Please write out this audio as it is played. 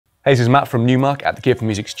Hey, this is Matt from Numark at the Gear for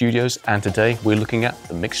Music Studios, and today we're looking at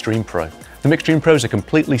the Mixstream Pro. The Mixstream Pro is a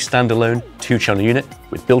completely standalone 2-channel unit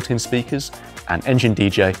with built-in speakers and engine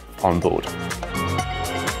DJ on board.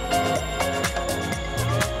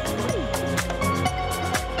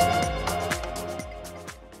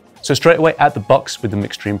 So straight away out the box with the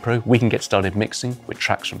Mixstream Pro, we can get started mixing with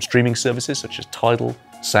tracks from streaming services such as Tidal,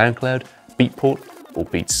 SoundCloud, Beatport or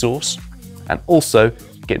BeatSource, and also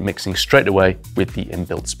get mixing straight away with the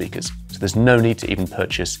inbuilt speakers. So there's no need to even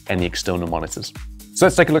purchase any external monitors. So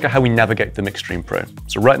let's take a look at how we navigate the Mixstream Pro.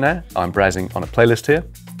 So right now I'm browsing on a playlist here,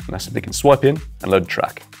 and I simply can swipe in and load a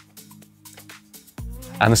track.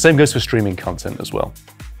 And the same goes for streaming content as well.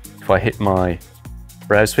 If I hit my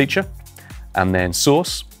browse feature and then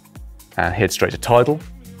source and head straight to Tidal,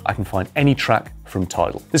 I can find any track from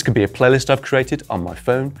Tidal. This could be a playlist I've created on my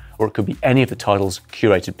phone, or it could be any of the Tidal's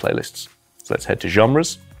curated playlists. So let's head to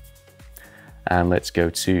genres and let's go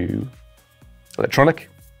to electronic,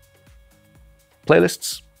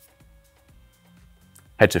 playlists,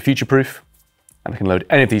 head to future-proof, and I can load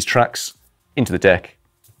any of these tracks into the deck,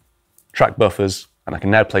 track buffers, and I can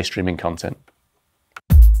now play streaming content.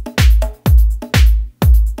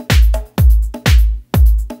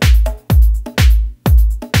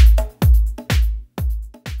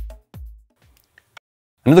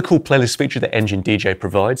 Another cool playlist feature that Engine DJ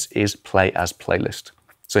provides is Play as Playlist.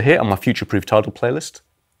 So here on my future-proof Tidal playlist,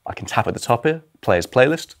 I can tap at the top here, Play as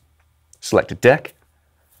Playlist, select a deck,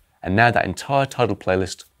 and now that entire Tidal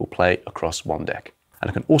playlist will play across one deck.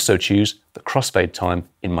 And I can also choose the crossfade time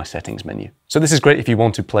in my settings menu. So this is great if you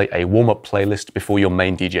want to play a warm-up playlist before your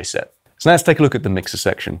main DJ set. So now let's take a look at the mixer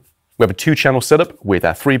section. We have a 2-channel setup with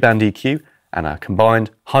our 3-band EQ and our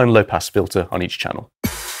combined high and low pass filter on each channel.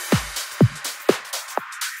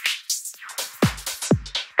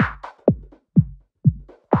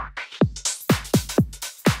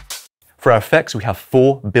 For our effects, we have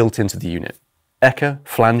 4 built into the unit: echo,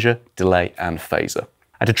 flanger, delay, and phaser.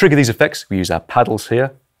 And to trigger these effects, we use our paddles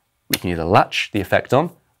here. We can either latch the effect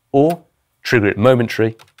on or trigger it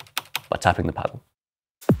momentary by tapping the paddle.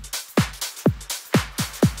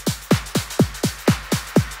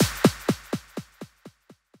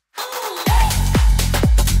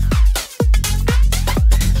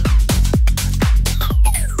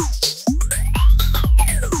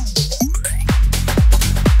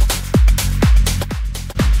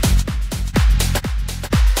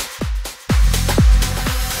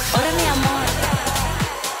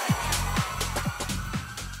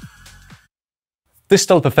 This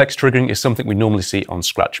style of effects triggering is something we normally see on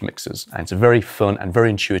scratch mixers, and it's a very fun and very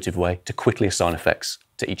intuitive way to quickly assign effects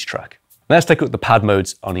to each track. Now let's take a look at the pad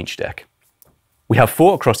modes on each deck. We have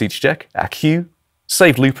 4 across each deck: our cue,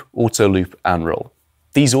 save loop, auto loop, and roll.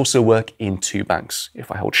 These also work in 2 banks. If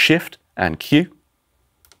I hold shift and cue,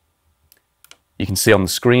 you can see on the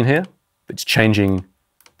screen here that it's changing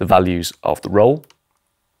the values of the roll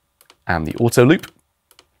and the auto loop,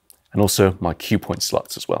 and also my cue point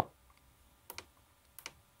slots as well.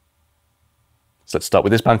 So let's start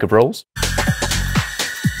with this bank of rolls.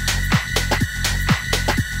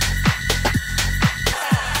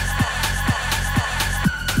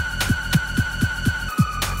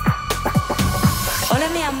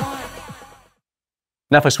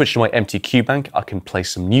 Now if I switch to my empty cue bank, I can place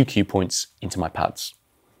some new cue points into my pads.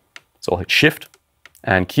 So I'll hit shift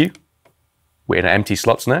and cue. We're in our empty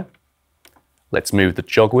slots now. Let's move the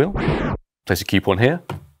jog wheel, place a cue point here.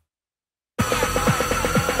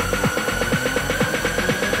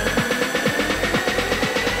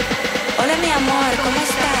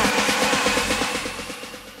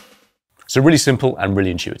 So really simple and really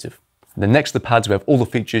intuitive. And then next to the pads, we have all the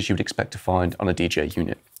features you would expect to find on a DJ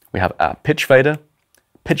unit. We have our pitch fader,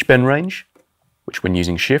 pitch bend range, which when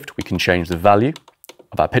using shift, we can change the value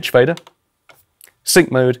of our pitch fader, sync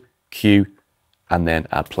mode, cue, and then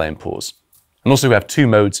our play and pause. And also we have 2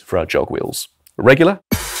 modes for our jog wheels: regular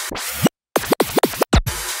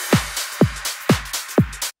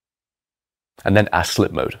and then our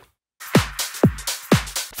slip mode.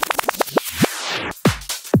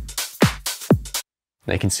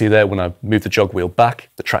 Now you can see there when I move the jog wheel back,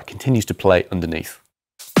 the track continues to play underneath.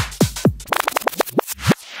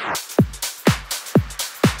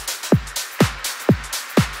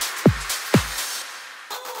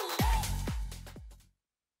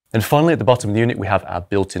 And finally, at the bottom of the unit, we have our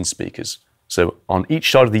built-in speakers. So on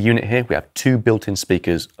each side of the unit here, we have 2 built-in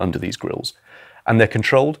speakers under these grills, and they're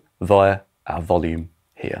controlled via our volume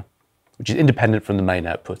here, which is independent from the main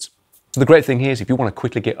output. So the great thing here is if you want to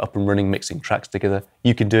quickly get up and running mixing tracks together,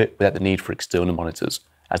 you can do it without the need for external monitors,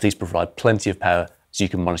 as these provide plenty of power so you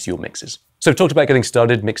can monitor your mixes. So we've talked about getting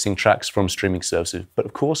started mixing tracks from streaming services, but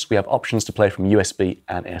of course we have options to play from USB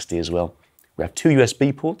and SD as well. We have two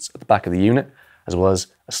USB ports at the back of the unit, as well as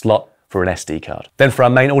a slot for an SD card. Then for our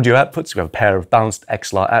main audio outputs, we have a pair of balanced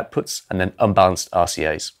XLR outputs and then unbalanced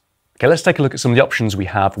RCAs. Okay, let's take a look at some of the options we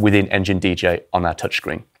have within Engine DJ on our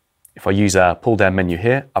touchscreen. If I use our pull down menu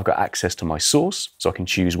here, I've got access to my source, so I can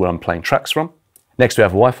choose where I'm playing tracks from. Next we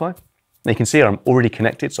have Wi-Fi. And you can see I'm already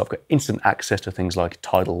connected, so I've got instant access to things like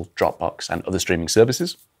Tidal, Dropbox, and other streaming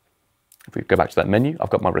services. If we go back to that menu,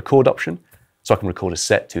 I've got my record option, so I can record a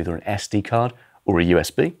set to either an SD card or a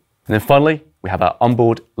USB. And then finally, we have our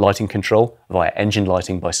onboard lighting control via engine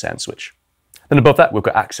lighting by sound switch. Then above that, we've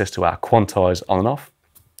got access to our quantize on and off.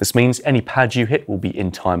 This means any pad you hit will be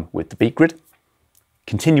in time with the beat grid.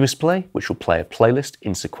 Continuous play, which will play a playlist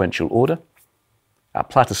in sequential order. Our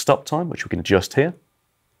platter stop time, which we can adjust here.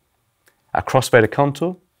 Our crossfader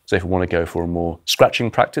contour, so if we want to go for a more scratching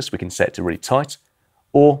practice, we can set it to really tight,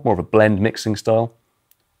 or more of a blend mixing style,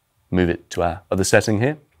 move it to our other setting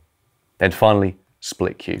here. Then finally,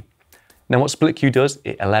 split cue. Now what split cue does,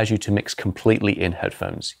 it allows you to mix completely in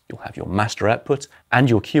headphones. You'll have your master output and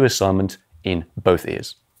your cue assignment in both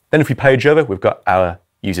ears. Then if we page over, we've got our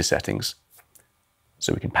user settings.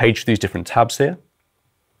 So we can page these different tabs here,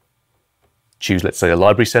 choose, let's say, a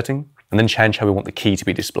library setting, and then change how we want the key to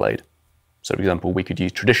be displayed. So for example, we could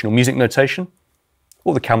use traditional music notation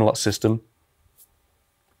or the Camelot system.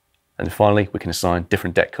 And finally, we can assign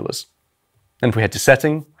different deck colors. Then if we head to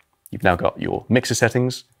setting, you've now got your mixer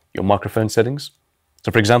settings, your microphone settings.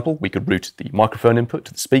 So for example, we could route the microphone input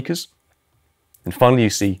to the speakers. And finally, you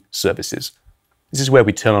see services. This is where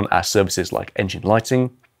we turn on our services like engine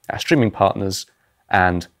lighting, our streaming partners,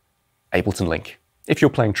 and Ableton Link. If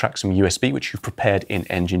you're playing tracks from USB, which you've prepared in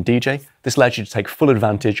Engine DJ, this allows you to take full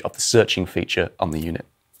advantage of the searching feature on the unit.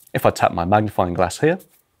 If I tap my magnifying glass here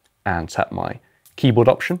and tap my keyboard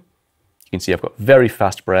option, you can see I've got very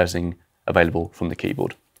fast browsing available from the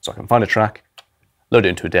keyboard. So I can find a track, load it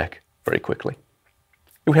into a deck very quickly.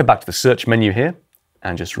 If we head back to the search menu here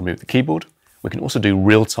and just remove the keyboard, we can also do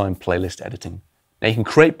real-time playlist editing. Now you can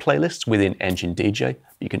create playlists within Engine DJ,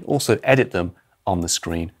 but you can also edit them on the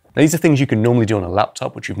screen. Now these are things you can normally do on a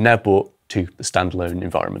laptop, which you've now brought to the standalone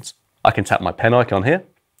environment. I can tap my pen icon here,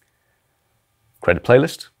 create a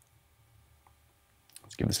playlist.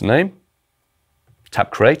 Let's give this a name,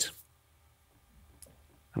 tap create,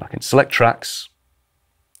 and I can select tracks,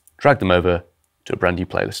 drag them over to a brand new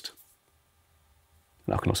playlist.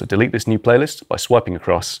 And I can also delete this new playlist by swiping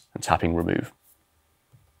across and tapping remove.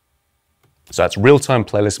 So that's real-time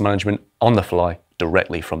playlist management on the fly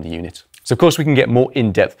directly from the unit. So of course we can get more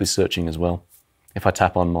in-depth with searching as well. If I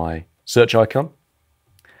tap on my search icon,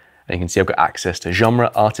 and you can see I've got access to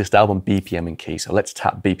genre, artist, album, BPM, and key. So let's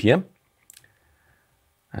tap BPM.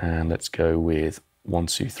 And let's go with 1,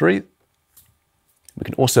 2, 3. We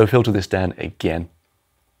can also filter this down again.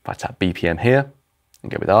 If I tap BPM here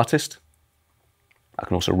and go with artist, I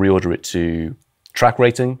can also reorder it to track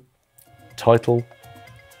rating, title,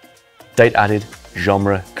 date added,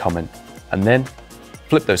 genre, comment, and then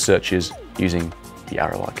flip those searches using the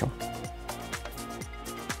arrow icon.